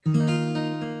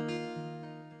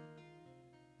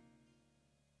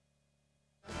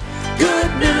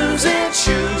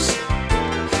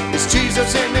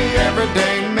every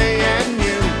day, me and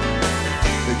you.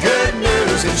 The Good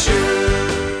News in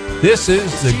Shoes. This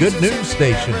is the Good News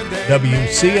Station,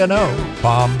 WCNO,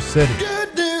 Palm City.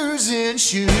 Good News in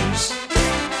Shoes.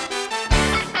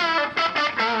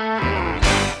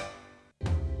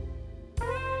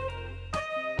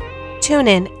 Tune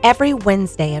in every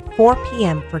Wednesday at 4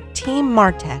 p.m. for Team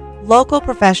Martech, local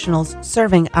professionals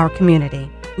serving our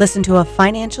community. Listen to a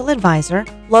financial advisor,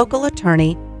 local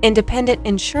attorney, independent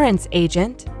insurance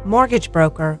agent, mortgage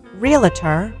broker,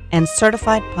 realtor, and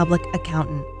certified public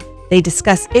accountant. They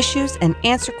discuss issues and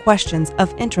answer questions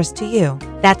of interest to you.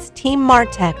 That's Team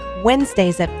Martech,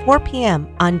 Wednesdays at 4 p.m.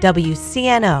 on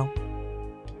WCNO.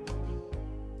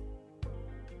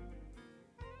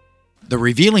 The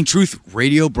Revealing Truth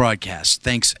radio broadcast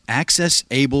thanks Access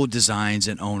Able Designs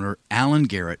and owner Alan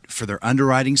Garrett for their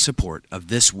underwriting support of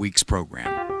this week's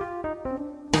program.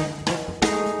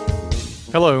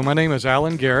 Hello, my name is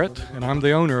Alan Garrett, and I'm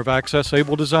the owner of Access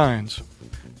Able Designs.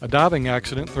 A diving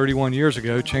accident 31 years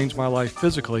ago changed my life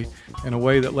physically in a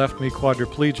way that left me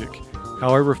quadriplegic.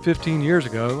 However, 15 years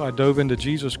ago, I dove into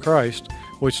Jesus Christ,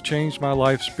 which changed my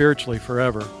life spiritually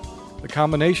forever. The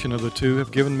combination of the two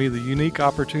have given me the unique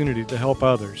opportunity to help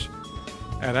others.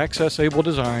 At Access Able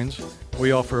Designs,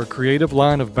 we offer a creative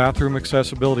line of bathroom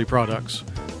accessibility products,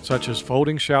 such as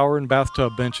folding shower and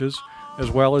bathtub benches,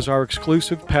 as well as our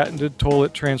exclusive patented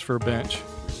toilet transfer bench.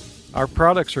 Our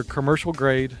products are commercial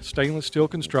grade, stainless steel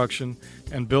construction,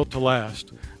 and built to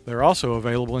last. They're also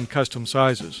available in custom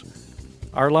sizes.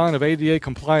 Our line of ADA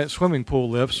compliant swimming pool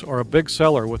lifts are a big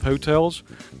seller with hotels,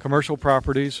 commercial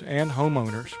properties, and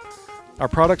homeowners. Our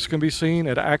products can be seen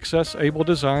at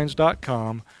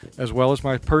accessabledesigns.com, as well as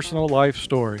my personal life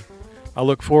story. I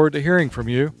look forward to hearing from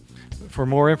you. For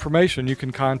more information, you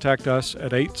can contact us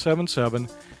at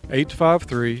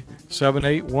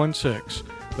 877-853-7816.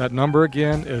 That number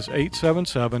again is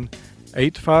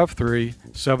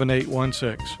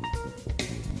 877-853-7816.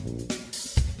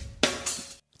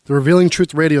 The Revealing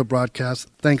Truth radio broadcast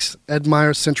thanks Ed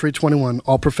Meyer Century 21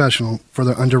 All Professional for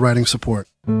their underwriting support.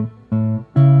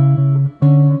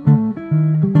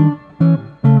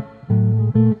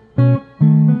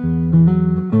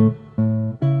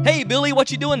 Hey, Billy,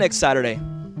 what you doing next Saturday?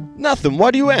 Nothing.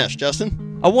 Why do you ask,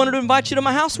 Justin? I wanted to invite you to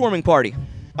my housewarming party.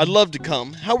 I'd love to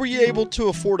come. How were you able to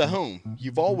afford a home?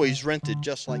 You've always rented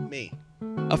just like me.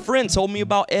 A friend told me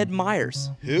about Ed Myers.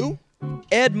 Who?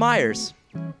 Ed Myers.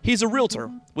 He's a realtor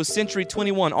with Century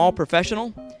 21 All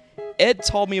Professional. Ed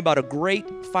told me about a great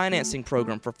financing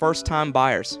program for first-time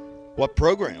buyers. What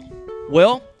program?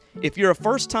 Well, if you're a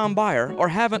first-time buyer or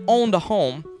haven't owned a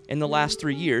home in the last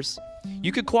 3 years,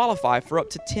 you could qualify for up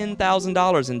to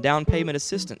 $10,000 in down payment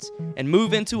assistance and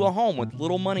move into a home with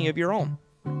little money of your own.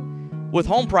 With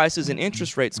home prices and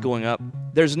interest rates going up,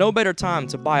 there's no better time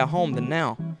to buy a home than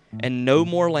now, and no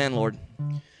more landlord.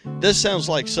 This sounds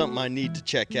like something I need to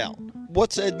check out.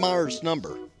 What's Ed Meyer's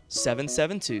number?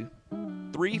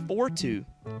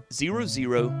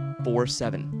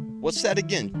 772-342-0047. What's that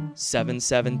again?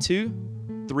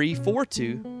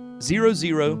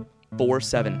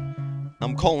 772-342-0047.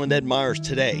 I'm calling Ed Myers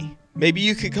today. Maybe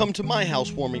you could come to my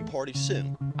housewarming party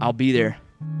soon. I'll be there.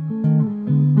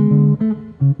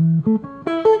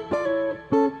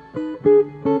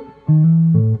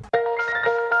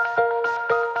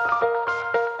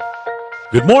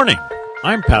 Good morning.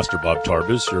 I'm Pastor Bob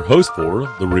Tarbus, your host for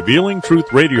the Revealing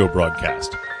Truth radio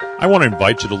broadcast. I want to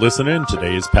invite you to listen in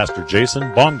today as Pastor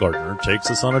Jason Baumgartner takes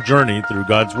us on a journey through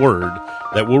God's Word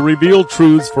that will reveal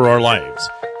truths for our lives.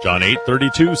 John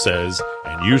 8:32 says,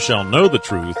 "And you shall know the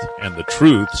truth, and the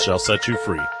truth shall set you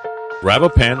free." Grab a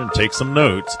pen and take some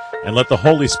notes, and let the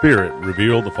Holy Spirit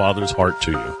reveal the Father's heart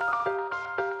to you.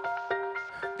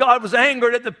 God was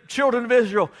angered at the children of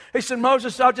Israel. He said,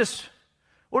 Moses,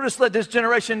 we'll just let this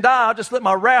generation die. I'll just let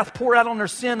my wrath pour out on their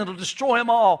sin. It'll destroy them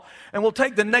all. And we'll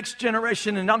take the next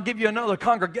generation and I'll give you another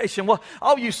congregation. Well,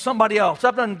 I'll use somebody else.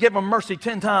 I've done give them mercy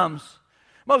 10 times.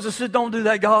 Moses said, don't do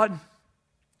that, God.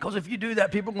 Because if you do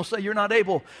that, people are going to say you're not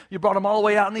able. You brought them all the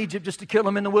way out in Egypt just to kill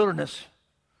them in the wilderness.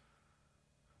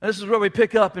 And this is where we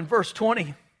pick up in verse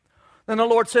 20. Then the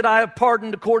Lord said, I have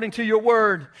pardoned according to your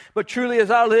word. But truly as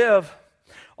I live,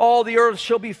 all the earth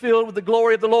shall be filled with the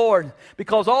glory of the Lord,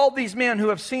 because all these men who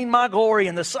have seen my glory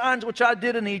and the signs which I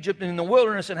did in Egypt and in the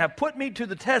wilderness and have put me to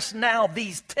the test now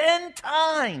these 10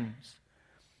 times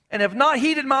and have not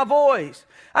heeded my voice.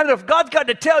 I mean, if God's got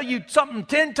to tell you something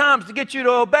 10 times to get you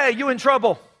to obey, you're in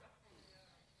trouble.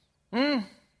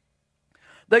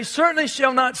 They certainly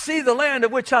shall not see the land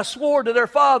of which I swore to their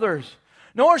fathers,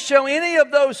 nor shall any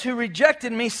of those who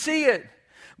rejected me see it.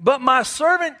 But my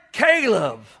servant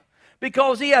Caleb,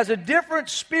 because he has a different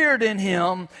spirit in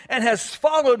him and has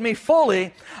followed me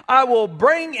fully, I will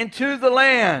bring into the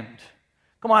land.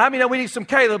 Come on, how many know we need some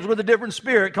Calebs with a different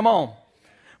spirit? Come on.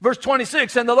 Verse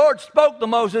 26, and the Lord spoke to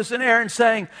Moses and Aaron,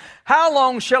 saying, how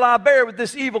long shall I bear with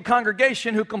this evil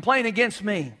congregation who complain against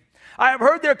me? I have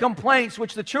heard their complaints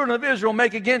which the children of Israel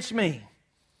make against me.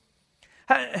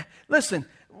 Listen,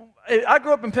 I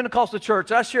grew up in Pentecostal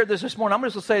church. I shared this morning. I'm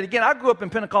just going to say it again. I grew up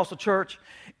in Pentecostal church,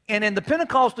 and in the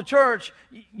Pentecostal church,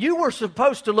 you were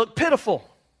supposed to look pitiful.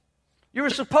 You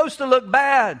were supposed to look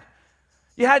bad.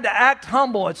 You had to act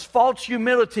humble. It's false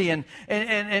humility,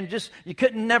 and just you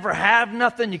couldn't never have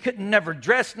nothing. You couldn't never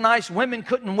dress nice. Women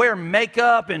couldn't wear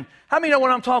makeup. And how many know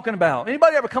what I'm talking about?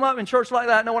 Anybody ever come up in church like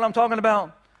that? Know what I'm talking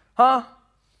about? Huh?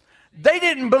 They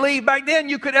didn't believe back then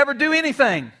you could ever do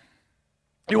anything.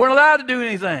 You weren't allowed to do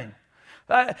anything.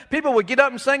 People would get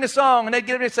up and sing a song, and they'd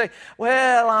get up and say,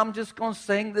 well, I'm just going to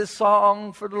sing this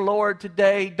song for the Lord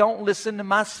today. Don't listen to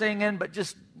my singing, but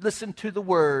just listen to the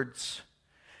words.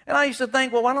 And I used to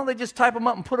think, well, why don't they just type them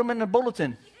up and put them in the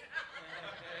bulletin?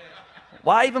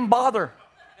 Why even bother?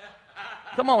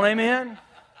 Come on, amen?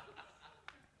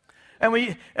 And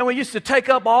we used to take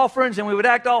up offerings, and we would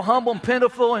act all humble and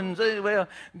pitiful and say, well,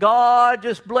 God,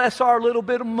 just bless our little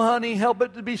bit of money. Help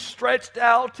it to be stretched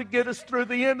out to get us through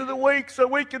the end of the week so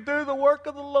we can do the work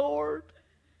of the Lord.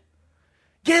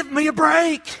 Give me a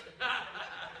break.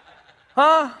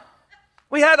 Huh?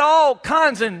 We had all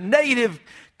kinds of negative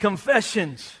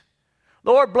confessions.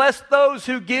 Lord, bless those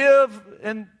who give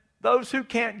and those who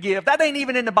can't give. That ain't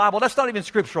even in the Bible. That's not even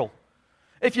scriptural.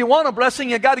 If you want a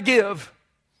blessing, you got to give.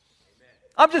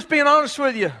 I'm just being honest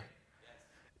with you.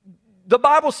 The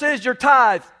Bible says your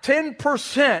tithe,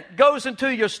 10% goes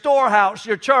into your storehouse,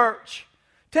 your church.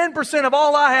 10% of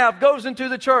all I have goes into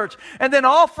the church. And then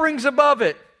offerings above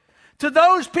it. To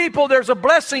those people, there's a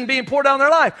blessing being poured out in their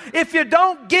life. If you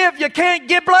don't give, you can't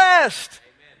get blessed.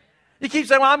 You keep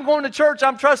saying, well, I'm going to church,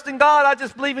 I'm trusting God, I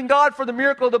just believe in God for the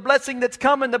miracle, the blessing that's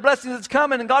coming, the blessing that's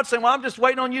coming. And God's saying, well, I'm just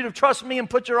waiting on you to trust me and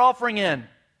put your offering in.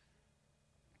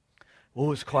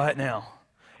 Oh, it's quiet now.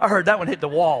 I heard that one hit the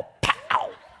wall. Pow!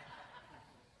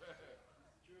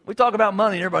 We talk about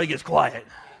money and everybody gets quiet.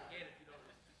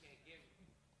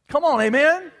 Come on,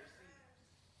 amen?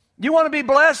 You want to be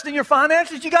blessed in your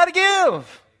finances? You got to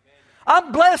give.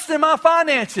 I'm blessed in my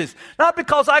finances. Not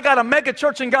because I got a mega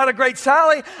church and got a great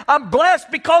salary. I'm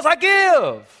blessed because I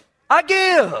give. I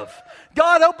give.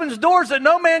 God opens doors that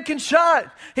no man can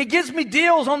shut. He gives me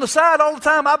deals on the side all the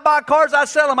time. I buy cars, I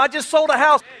sell them. I just sold a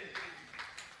house.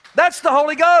 That's the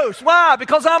Holy Ghost. Why?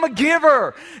 Because I'm a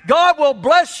giver. God will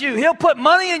bless you. He'll put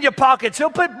money in your pockets. He'll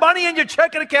put money in your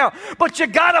checking account. But you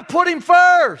got to put Him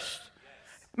first.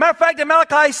 Matter of fact, in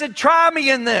Malachi, He said, try me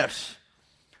in this.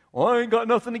 Well, I ain't got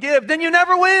nothing to give. Then you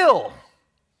never will.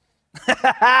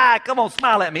 Come on,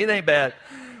 smile at me. It ain't bad.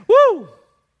 Woo!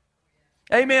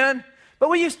 Amen. But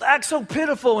we used to act so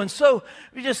pitiful and so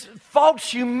just false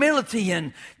humility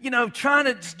and, trying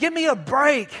to just give me a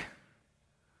break.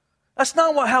 That's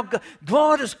not how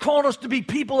God has called us to be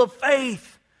people of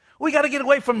faith. We got to get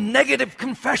away from negative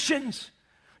confessions.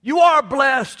 You are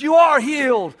blessed. You are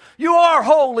healed. You are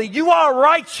holy. You are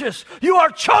righteous. You are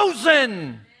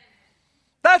chosen.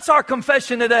 That's our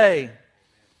confession today.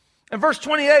 In verse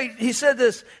 28, he said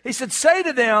this. He said, say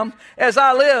to them, as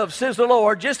I live, says the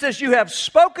Lord, just as you have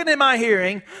spoken in my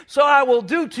hearing, so I will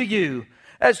do to you.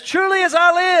 As truly as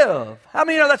I live. How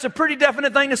many know that's a pretty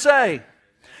definite thing to say?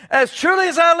 As truly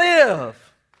as I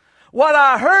live. What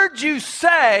I heard you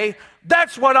say,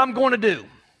 that's what I'm going to do.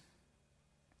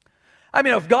 I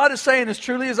mean, if God is saying, as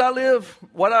truly as I live,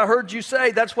 what I heard you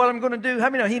say, that's what I'm going to do. How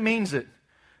many know He means it?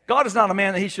 God is not a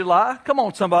man that He should lie. Come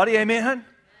on, somebody, amen?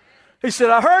 He said,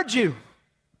 I heard you.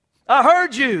 I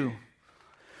heard you.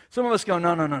 Some of us go,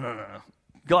 no.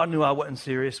 God knew I wasn't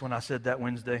serious when I said that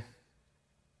Wednesday.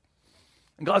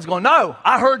 And God's going, no,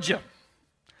 I heard you.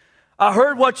 I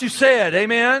heard what you said,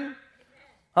 amen?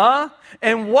 Huh?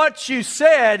 And what you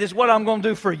said is what I'm going to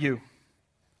do for you.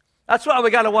 That's why we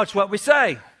got to watch what we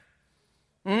say.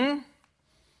 Come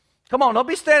on, don't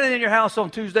be standing in your house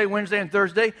on Tuesday, Wednesday, and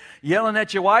Thursday yelling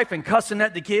at your wife and cussing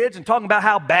at the kids and talking about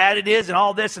how bad it is and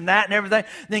all this and that and everything.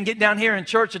 And then get down here in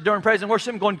church during praise and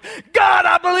worship and going, God,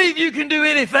 I believe you can do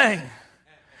anything.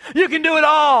 You can do it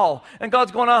all. And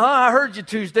God's going, I heard you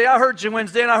Tuesday, I heard you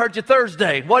Wednesday, and I heard you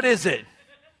Thursday. What is it?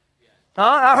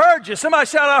 I heard you. Somebody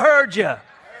shout, I heard you.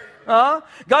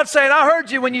 God's saying, I heard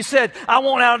you when you said, I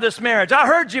want out of this marriage. I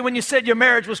heard you when you said your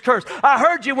marriage was cursed. I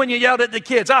heard you when you yelled at the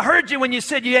kids. I heard you when you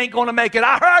said you ain't going to make it.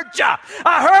 I heard you.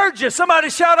 I heard you. Somebody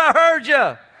shout, I heard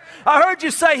you. I heard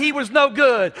you say he was no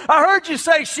good. I heard you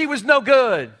say she was no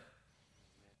good.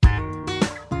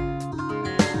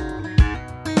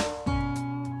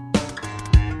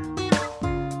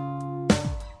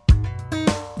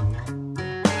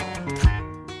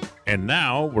 And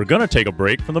now we're going to take a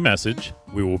break from the message.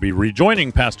 We will be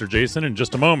rejoining Pastor Jason in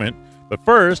just a moment. But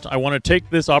first, I want to take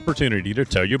this opportunity to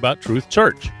tell you about Truth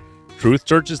Church. Truth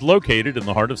Church is located in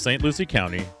the heart of St. Lucie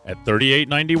County at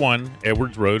 3891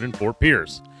 Edwards Road in Fort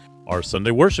Pierce. Our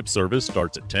Sunday worship service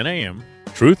starts at 10 a.m.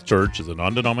 Truth Church is a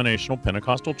non-denominational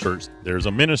Pentecostal church. There's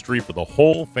a ministry for the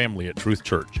whole family at Truth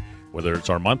Church. Whether it's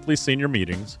our monthly senior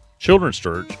meetings, children's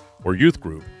church, or youth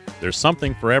group, there's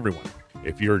something for everyone.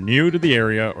 If you're new to the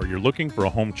area or you're looking for a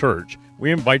home church,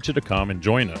 we invite you to come and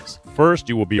join us. First,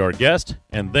 you will be our guest,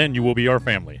 and then you will be our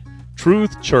family.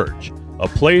 Truth Church, a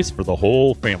place for the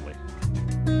whole family.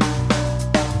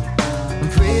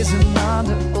 Praising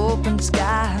under open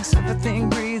skies, everything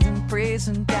breathing,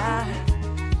 praising God.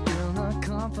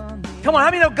 Come on, how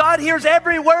many know God hears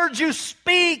every word you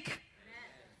speak?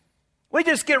 We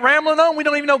just get rambling on. We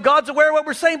don't even know God's aware of what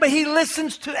we're saying, but He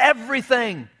listens to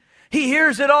everything. He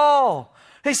hears it all.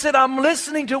 He said, I'm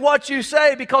listening to what you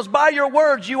say because by your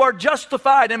words you are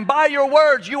justified and by your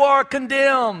words you are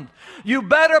condemned. You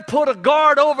better put a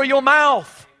guard over your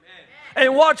mouth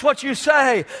and watch what you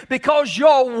say because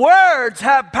your words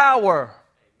have power.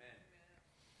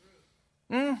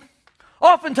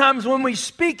 Oftentimes when we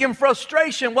speak in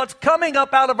frustration, what's coming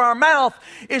up out of our mouth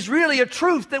is really a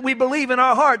truth that we believe in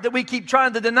our heart that we keep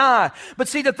trying to deny. But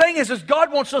see, the thing is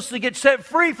God wants us to get set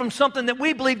free from something that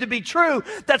we believe to be true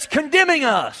that's condemning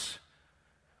us.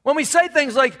 When we say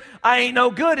things like, I ain't no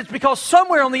good, it's because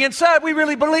somewhere on the inside we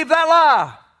really believe that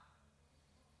lie.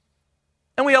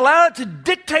 And we allow it to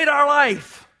dictate our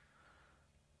life.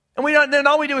 And then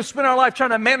all we do is spend our life trying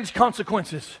to manage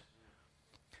consequences.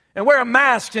 And wear a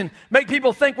mask and make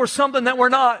people think we're something that we're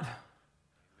not.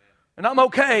 And I'm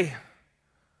okay.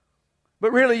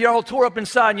 But really, you're all tore up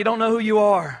inside and you don't know who you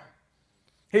are.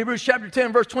 Hebrews chapter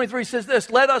 10, verse 23 says this,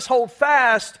 let us hold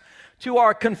fast to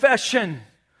our confession.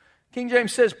 King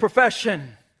James says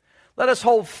profession. Let us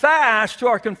hold fast to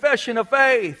our confession of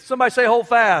faith. Somebody say hold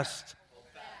fast. Hold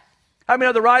fast. How many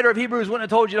of the writer of Hebrews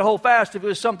wouldn't have told you to hold fast if it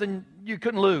was something you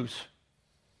couldn't lose?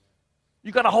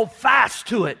 You got to hold fast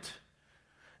to it.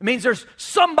 It means there's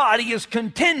somebody is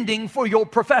contending for your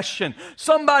profession.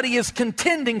 Somebody is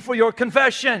contending for your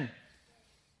confession.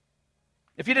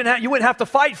 If you didn't have, you wouldn't have to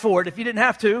fight for it if you didn't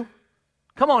have to.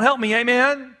 Come on, help me,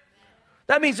 amen?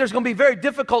 That means there's going to be very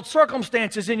difficult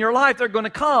circumstances in your life that are going to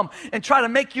come and try to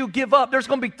make you give up. There's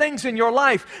going to be things in your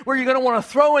life where you're going to want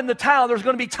to throw in the towel. There's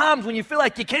going to be times when you feel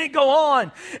like you can't go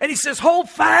on. And He says, hold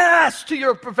fast to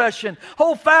your profession.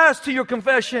 Hold fast to your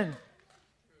confession.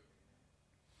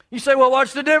 You say, well,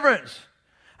 what's the difference?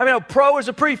 I mean, pro is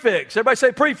a prefix. Everybody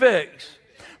say prefix.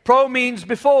 Pro means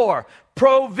before.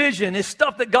 Provision is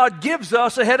stuff that God gives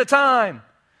us ahead of time.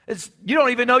 You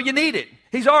don't even know you need it.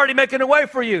 He's already making a way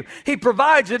for you. He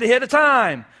provides it ahead of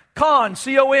time. Con,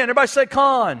 C-O-N. Everybody say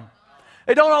con.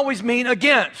 It don't always mean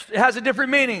against. It has a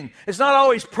different meaning. It's not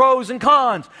always pros and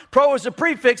cons. Pro is a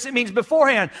prefix. It means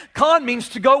beforehand. Con means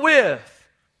to go with.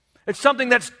 It's something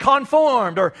that's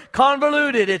conformed or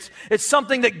convoluted. It's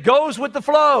something that goes with the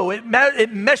flow. It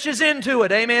meshes into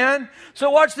it. Amen?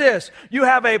 So watch this. You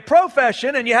have a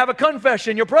profession and you have a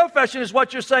confession. Your profession is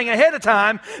what you're saying ahead of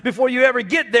time before you ever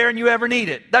get there and you ever need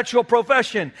it. That's your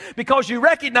profession. Because you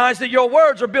recognize that your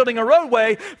words are building a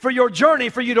roadway for your journey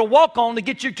for you to walk on to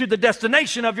get you to the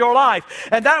destination of your life.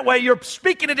 And that way you're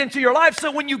speaking it into your life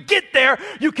so when you get there,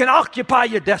 you can occupy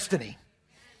your destiny.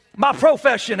 My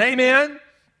profession. Amen?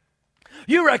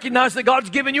 You recognize that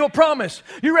God's given you a promise.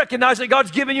 You recognize that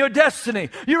God's given you a destiny.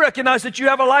 You recognize that you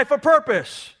have a life of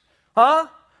purpose. Huh?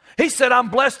 He said, I'm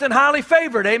blessed and highly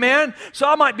favored. Amen? So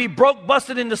I might be broke,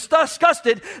 busted, and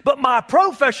disgusted, but my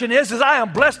profession is I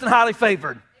am blessed and highly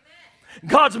favored. Amen.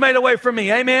 God's made a way for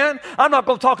me. Amen? I'm not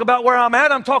going to talk about where I'm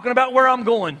at. I'm talking about where I'm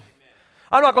going. Amen.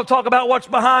 I'm not going to talk about what's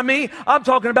behind me. I'm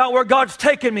talking about where God's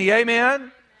taken me.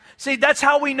 Amen? See, that's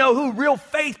how we know who real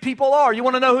faith people are. You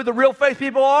want to know who the real faith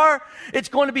people are? It's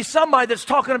going to be somebody that's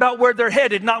talking about where they're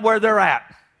headed, not where they're at.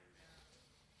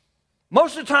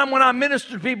 Most of the time when I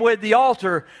minister to people at the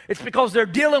altar, it's because they're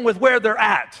dealing with where they're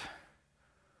at.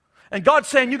 And God's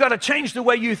saying you got to change the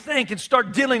way you think and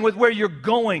start dealing with where you're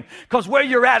going. Because where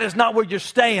you're at is not where you're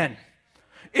staying.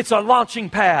 It's a launching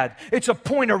pad. It's a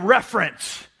point of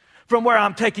reference from where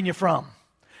I'm taking you from.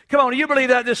 Come on, do you believe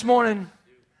that this morning?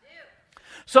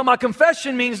 So my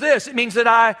confession means this. It means that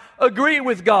I agree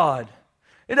with God.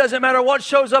 It doesn't matter what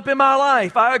shows up in my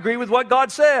life. I agree with what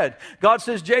God said. God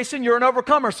says, Jason, you're an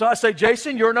overcomer. So I say,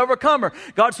 Jason, you're an overcomer.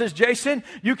 God says, Jason,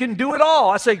 you can do it all.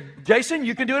 I say, Jason,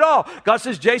 you can do it all. God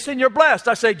says, Jason, you're blessed.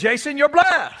 I say, Jason, you're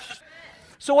blessed.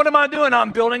 So what am I doing?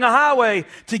 I'm building a highway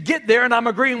to get there, and I'm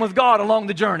agreeing with God along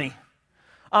the journey.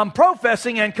 I'm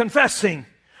professing and confessing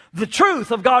the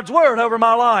truth of God's Word over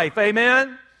my life.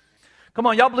 Amen? Come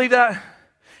on, y'all believe that?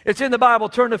 It's in the Bible.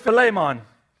 Turn to Philemon.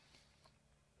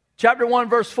 Chapter 1,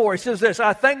 verse 4. He says this,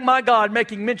 I thank my God,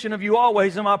 making mention of you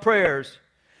always in my prayers,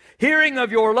 hearing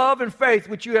of your love and faith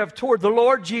which you have toward the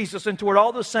Lord Jesus and toward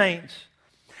all the saints,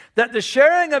 that the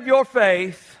sharing of your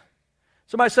faith,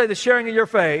 somebody say the sharing of your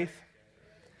faith,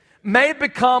 may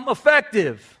become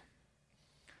effective.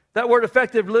 That word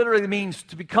effective literally means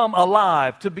to become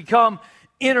alive, to become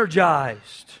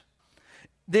energized.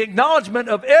 The acknowledgement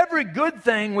of every good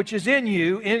thing which is in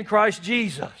you in Christ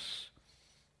Jesus.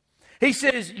 He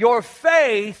says your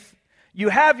faith, you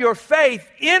have your faith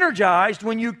energized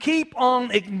when you keep on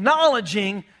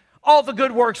acknowledging all the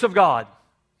good works of God.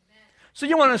 So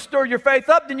you want to stir your faith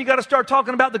up, then you got to start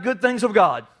talking about the good things of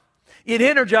God. It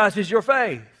energizes your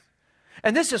faith.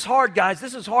 And this is hard, guys.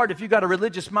 This is hard if you got a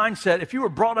religious mindset, if you were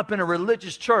brought up in a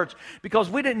religious church,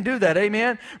 because we didn't do that,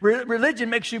 amen?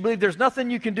 Religion makes you believe there's nothing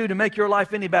you can do to make your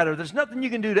life any better. There's nothing you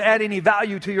can do to add any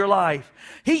value to your life.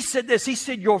 He said this, he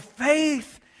said, your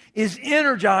faith is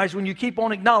energized when you keep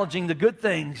on acknowledging the good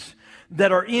things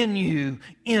that are in you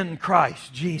in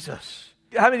Christ Jesus.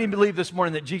 How many believe this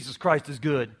morning that Jesus Christ is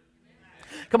good?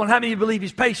 Come on, how many believe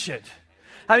He's patient?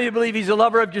 How many believe He's a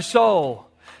lover of your soul?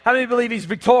 How many believe He's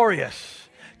victorious?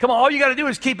 Come on, all you got to do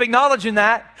is keep acknowledging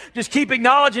that. Just keep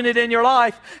acknowledging it in your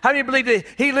life. How many believe that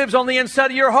He lives on the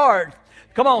inside of your heart?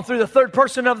 Come on, through the third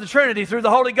person of the Trinity, through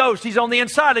the Holy Ghost. He's on the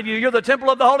inside of you. You're the temple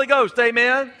of the Holy Ghost,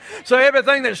 amen? So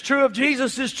everything that's true of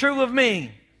Jesus is true of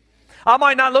me. I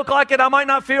might not look like it, I might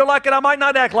not feel like it, I might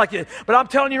not act like it. But I'm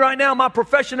telling you right now, my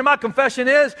profession and my confession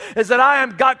is that I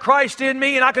am got Christ in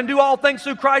me and I can do all things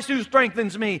through Christ who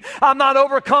strengthens me. I'm not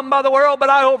overcome by the world, but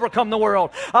I overcome the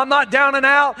world. I'm not down and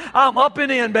out, I'm up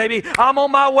and in, baby. I'm on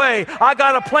my way. I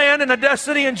got a plan and a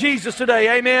destiny in Jesus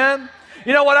today, amen?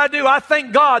 You know what I do? I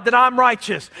thank God that I'm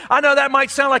righteous. I know that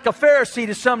might sound like a Pharisee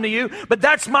to some of you, but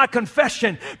that's my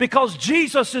confession because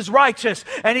Jesus is righteous.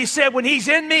 And He said, when He's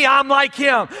in me, I'm like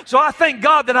Him. So I thank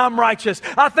God that I'm righteous.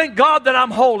 I thank God that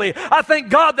I'm holy. I thank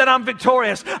God that I'm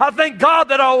victorious. I thank God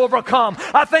that I overcome.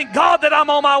 I thank God that I'm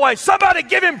on my way. Somebody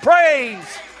give Him praise.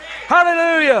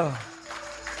 Hallelujah.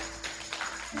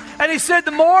 And He said,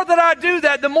 the more that I do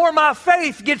that, the more my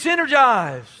faith gets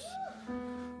energized.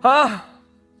 Huh?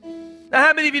 Now,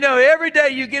 how many of you know every day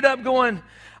you get up going,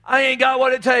 I ain't got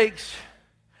what it takes.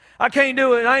 I can't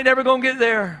do it. I ain't never going to get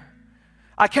there.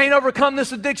 I can't overcome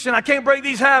this addiction. I can't break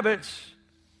these habits.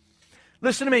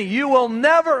 Listen to me. You will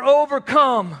never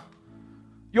overcome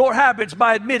your habits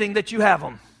by admitting that you have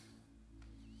them.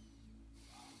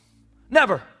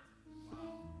 Never.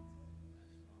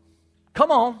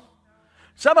 Come on.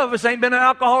 Some of us ain't been an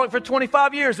alcoholic for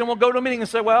 25 years and we'll go to a meeting and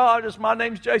say, well, my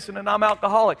name's Jason and I'm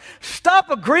alcoholic.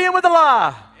 Stop agreeing with a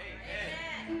lie.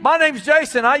 Amen. My name's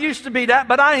Jason. I used to be that,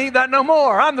 but I ain't that no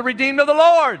more. I'm the redeemed of the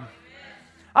Lord. Amen.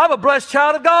 I'm a blessed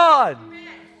child of God.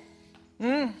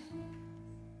 Woo,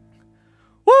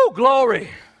 glory.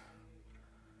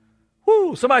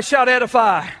 Woo, somebody shout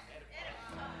edify.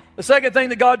 The second thing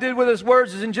that God did with His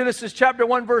words is in Genesis chapter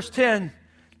 1, verse 10. It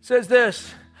says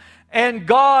this. And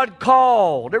God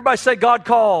called. Everybody say God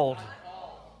called.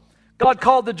 God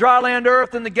called the dry land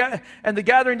earth and the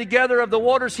gathering together of the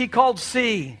waters He called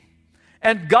sea.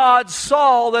 And God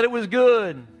saw that it was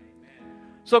good.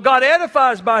 So God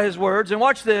edifies by His words. And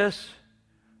watch this.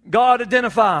 God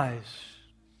identifies.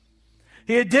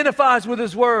 He identifies with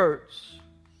His words.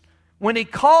 When He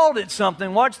called it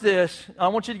something, watch this. I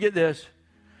want you to get this.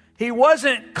 He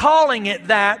wasn't calling it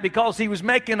that because He was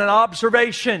making an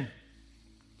observation.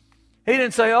 He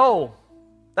didn't say, oh,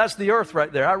 that's the earth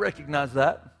right there. I recognize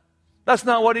that. That's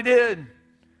not what He did.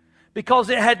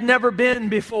 Because it had never been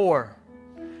before.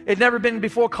 It had never been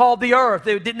before called the earth.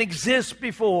 It didn't exist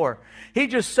before. He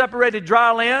just separated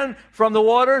dry land from the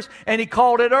waters and He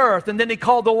called it earth. And then He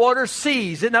called the waters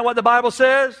seas. Isn't that what the Bible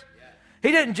says? Yeah.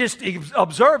 He didn't just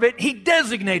observe it. He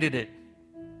designated it.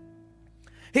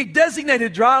 He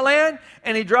designated dry land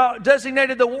and He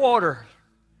designated the water.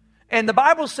 And the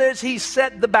Bible says He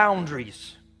set the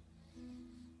boundaries.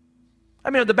 I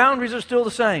mean, the boundaries are still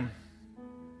the same.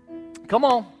 Come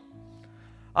on.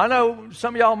 I know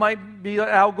some of y'all might be an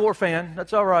Al Gore fan.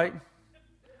 That's all right.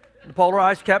 The polar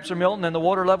ice caps are melting and the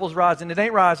water level's rising. It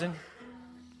ain't rising.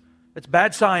 It's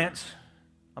bad science.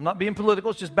 I'm not being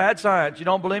political. It's just bad science. You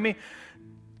don't believe me?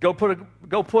 Take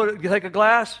a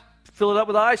glass, fill it up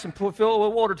with ice, and fill it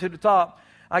with water to the top.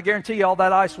 I guarantee you all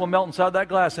that ice will melt inside that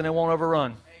glass and it won't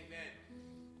overrun.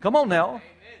 Come on now.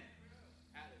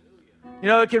 You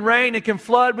know, it can rain, it can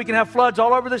flood. We can have floods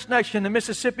all over this nation. The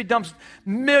Mississippi dumps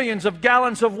millions of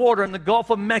gallons of water in the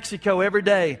Gulf of Mexico every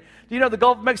day. Do you know the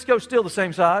Gulf of Mexico is still the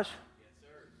same size?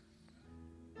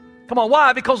 Come on,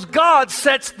 why? Because God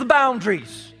sets the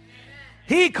boundaries.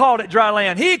 He called it dry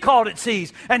land. He called it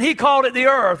seas. And He called it the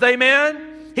earth.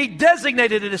 Amen? He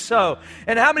designated it as so.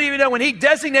 And how many of you know when He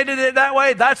designated it that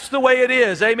way, that's the way it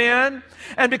is. Amen?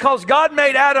 And because God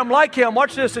made Adam like Him,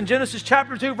 watch this in Genesis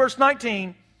chapter 2, verse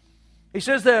 19. He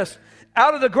says this,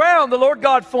 out of the ground the Lord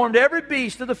God formed every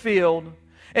beast of the field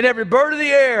and every bird of the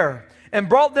air and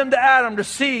brought them to Adam to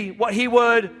see what he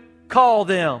would call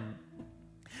them.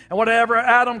 And whatever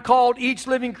Adam called each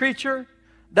living creature,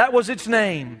 that was its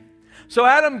name. So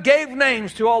Adam gave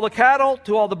names to all the cattle,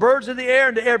 to all the birds of the air,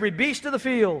 and to every beast of the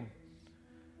field.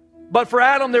 But for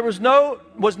Adam there was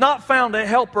not found a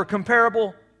helper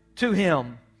comparable to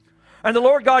him. And the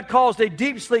Lord God caused a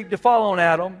deep sleep to fall on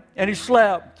Adam, and he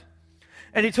slept.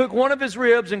 And He took one of his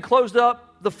ribs and closed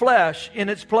up the flesh in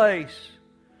its place.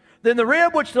 Then the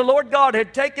rib which the Lord God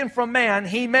had taken from man,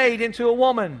 He made into a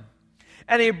woman.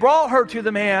 And He brought her to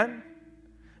the man.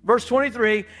 Verse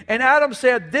 23, and Adam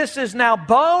said, this is now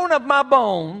bone of my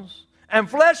bones and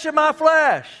flesh of my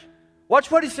flesh.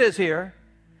 Watch what he says here.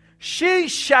 She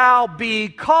shall be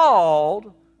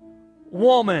called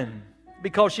woman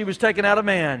because she was taken out of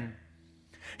man.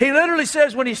 He literally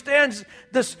says when he stands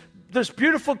this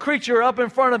beautiful creature up in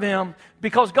front of him,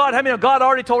 because God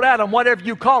already told Adam, whatever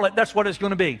you call it, that's what it's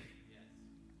going to be.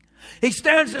 He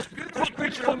stands this beautiful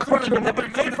creature in front of him that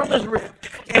was made from his rib,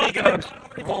 and he goes,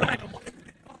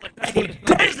 and he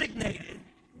designated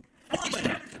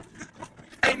woman,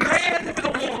 a man with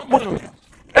a woman,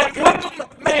 a woman,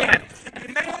 man, a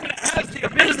man that has the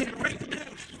ability to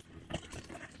reproduce.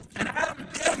 And Adam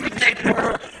designated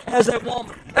her as a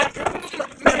woman, a woman,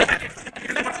 man, a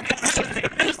man that has the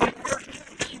ability to reproduce.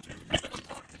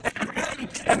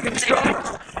 And construct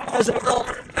her as a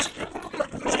woman.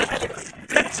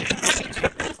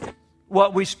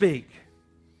 What we speak.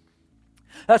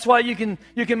 That's why you can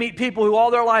meet people who all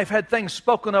their life had things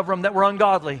spoken of them that were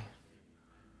ungodly.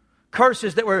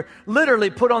 Curses that were literally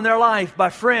put on their life by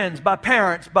friends, by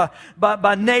parents,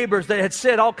 by neighbors that had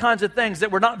said all kinds of things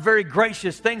that were not very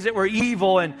gracious, things that were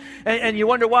evil, and you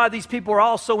wonder why these people are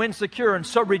all so insecure and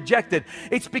so rejected.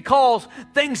 It's because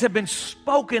things have been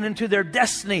spoken into their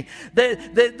destiny.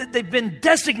 They've been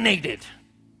designated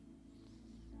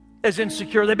as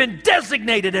insecure. They've been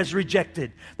designated as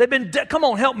rejected. They've been, come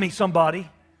on, help me somebody.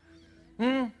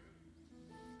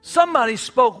 Somebody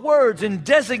spoke words and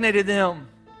designated them.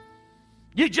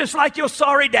 You just like your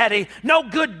sorry daddy, no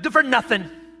good for nothing.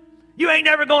 You ain't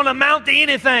never going to amount to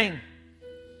anything.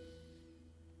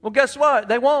 Well, guess what?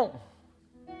 They won't.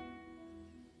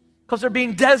 Because they're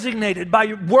being designated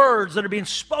by words that are being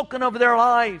spoken over their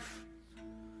life.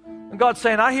 And God's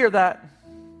saying, I hear that.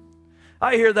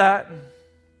 I hear that.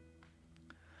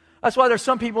 That's why there's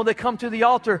some people that come to the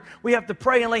altar. We have to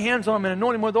pray and lay hands on them and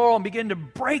anoint them with oil and begin to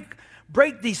break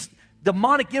these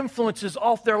demonic influences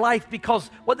off their life, because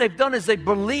what they've done is they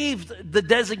believed the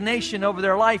designation over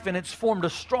their life and it's formed a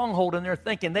stronghold in their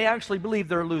thinking. They actually believe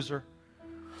they're a loser.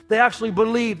 They actually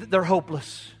believe that they're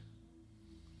hopeless.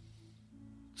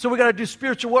 So we got to do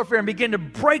spiritual warfare and begin to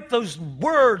break those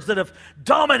words that have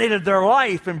dominated their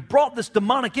life and brought this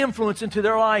demonic influence into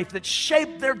their life that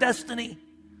shaped their destiny.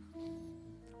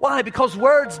 Why? Because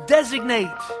words designate.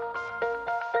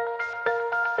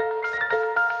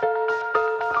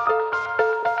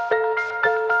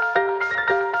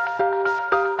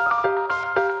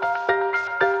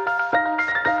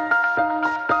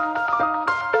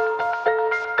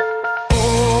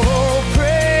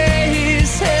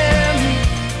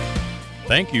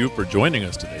 Thank you for joining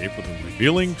us today for the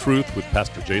Revealing Truth with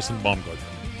Pastor Jason Baumgartner.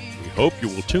 We hope you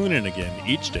will tune in again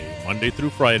each day, Monday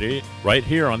through Friday, right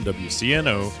here on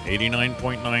WCNO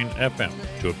 89.9 FM.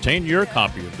 To obtain your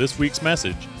copy of this week's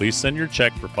message, please send your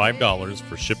check for $5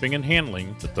 for shipping and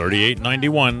handling to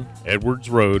 3891 Edwards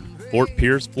Road, Fort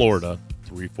Pierce, Florida,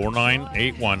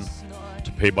 34981.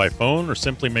 To pay by phone or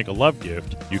simply make a love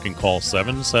gift, you can call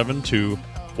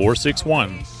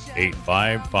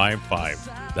 772-461-8555.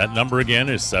 That number again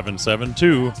is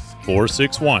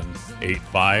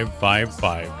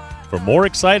 772-461-8555. For more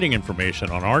exciting information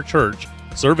on our church,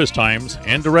 service times,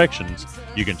 and directions,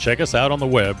 you can check us out on the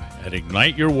web at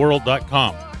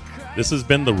igniteyourworld.com. This has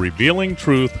been The Revealing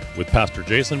Truth with Pastor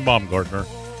Jason Baumgartner,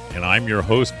 and I'm your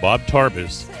host, Bob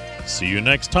Tarbis. See you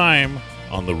next time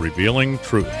on The Revealing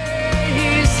Truth.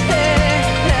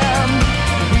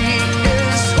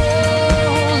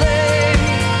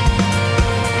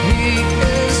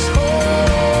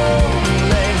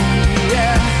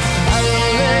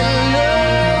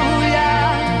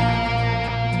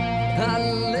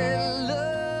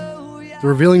 The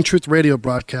Revealing Truth radio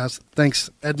broadcast thanks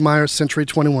Ed Meyer, Century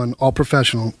 21, All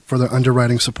Professional, for their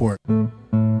underwriting support.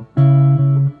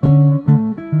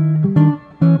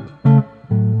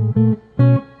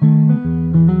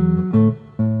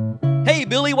 Hey,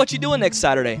 Billy, what you doing next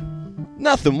Saturday?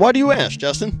 Nothing. Why do you ask,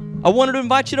 Justin? I wanted to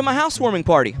invite you to my housewarming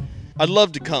party. I'd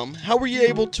love to come. How were you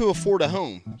able to afford a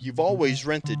home? You've always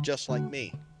rented just like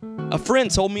me. A friend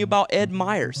told me about Ed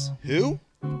Myers. Who?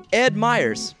 Ed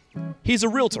Myers. He's a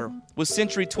realtor with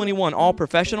Century 21 All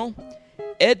Professional.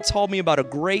 Ed told me about a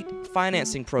great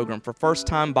financing program for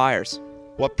first-time buyers.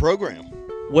 What program?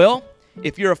 Well,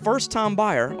 if you're a first-time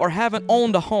buyer or haven't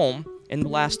owned a home in the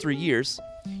last 3 years,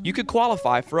 you could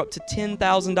qualify for up to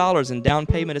 $10,000 in down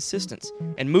payment assistance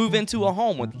and move into a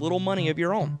home with little money of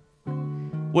your own.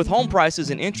 With home prices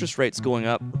and interest rates going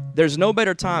up, there's no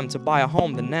better time to buy a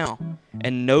home than now,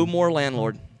 and no more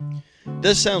landlord.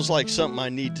 This sounds like something I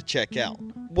need to check out.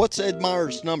 What's Ed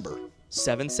Meyer's number?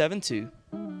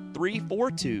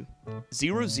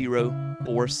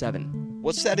 772-342-0047.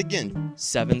 What's that again?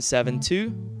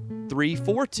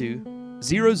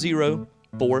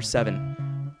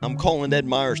 772-342-0047. I'm calling Ed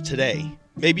Myers today.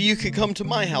 Maybe you could come to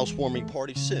my housewarming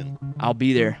party soon. I'll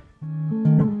be there.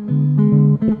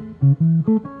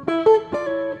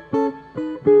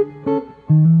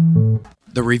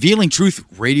 The Revealing Truth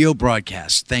radio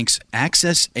broadcast thanks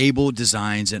Access Able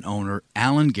Designs and owner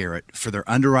Alan Garrett for their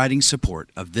underwriting support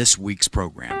of this week's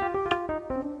program.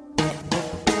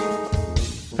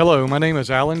 Hello, my name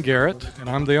is Alan Garrett, and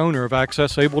I'm the owner of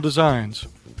Access Able Designs.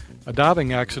 A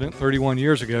diving accident 31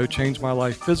 years ago changed my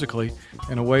life physically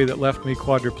in a way that left me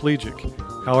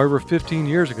quadriplegic. However, 15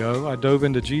 years ago, I dove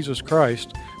into Jesus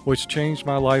Christ, which changed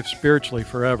my life spiritually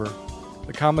forever.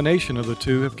 The combination of the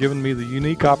two have given me the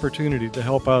unique opportunity to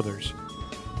help others.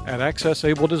 At Access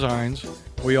Able Designs,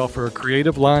 we offer a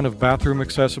creative line of bathroom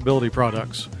accessibility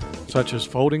products, such as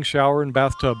folding shower and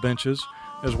bathtub benches,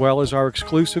 as well as our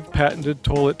exclusive patented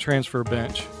toilet transfer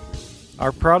bench.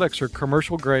 Our products are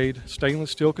commercial-grade, stainless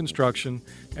steel construction,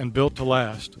 and built to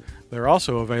last. They're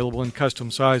also available in custom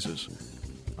sizes.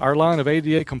 Our line of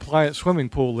ADA-compliant swimming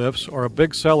pool lifts are a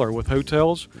big seller with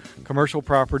hotels, commercial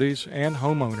properties, and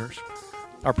homeowners.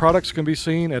 Our products can be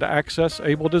seen at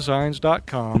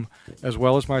accessabledesigns.com, as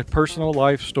well as my personal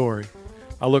life story.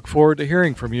 I look forward to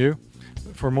hearing from you.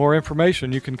 For more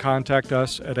information, you can contact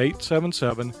us at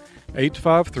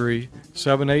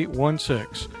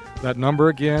 877-853-7816. That number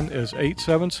again is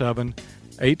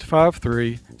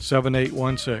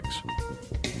 877-853-7816.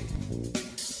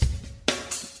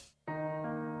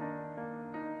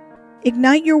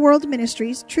 Ignite Your World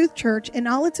Ministries, Truth Church, and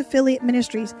all its affiliate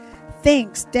ministries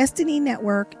thanks Destiny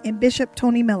Network and Bishop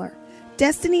Tony Miller.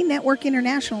 Destiny Network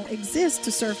International exists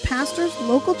to serve pastors,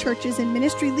 local churches, and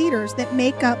ministry leaders that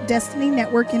make up Destiny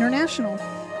Network International.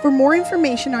 For more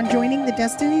information on joining the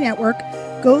Destiny Network,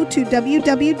 go to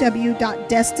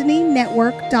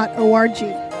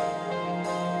www.destinynetwork.org.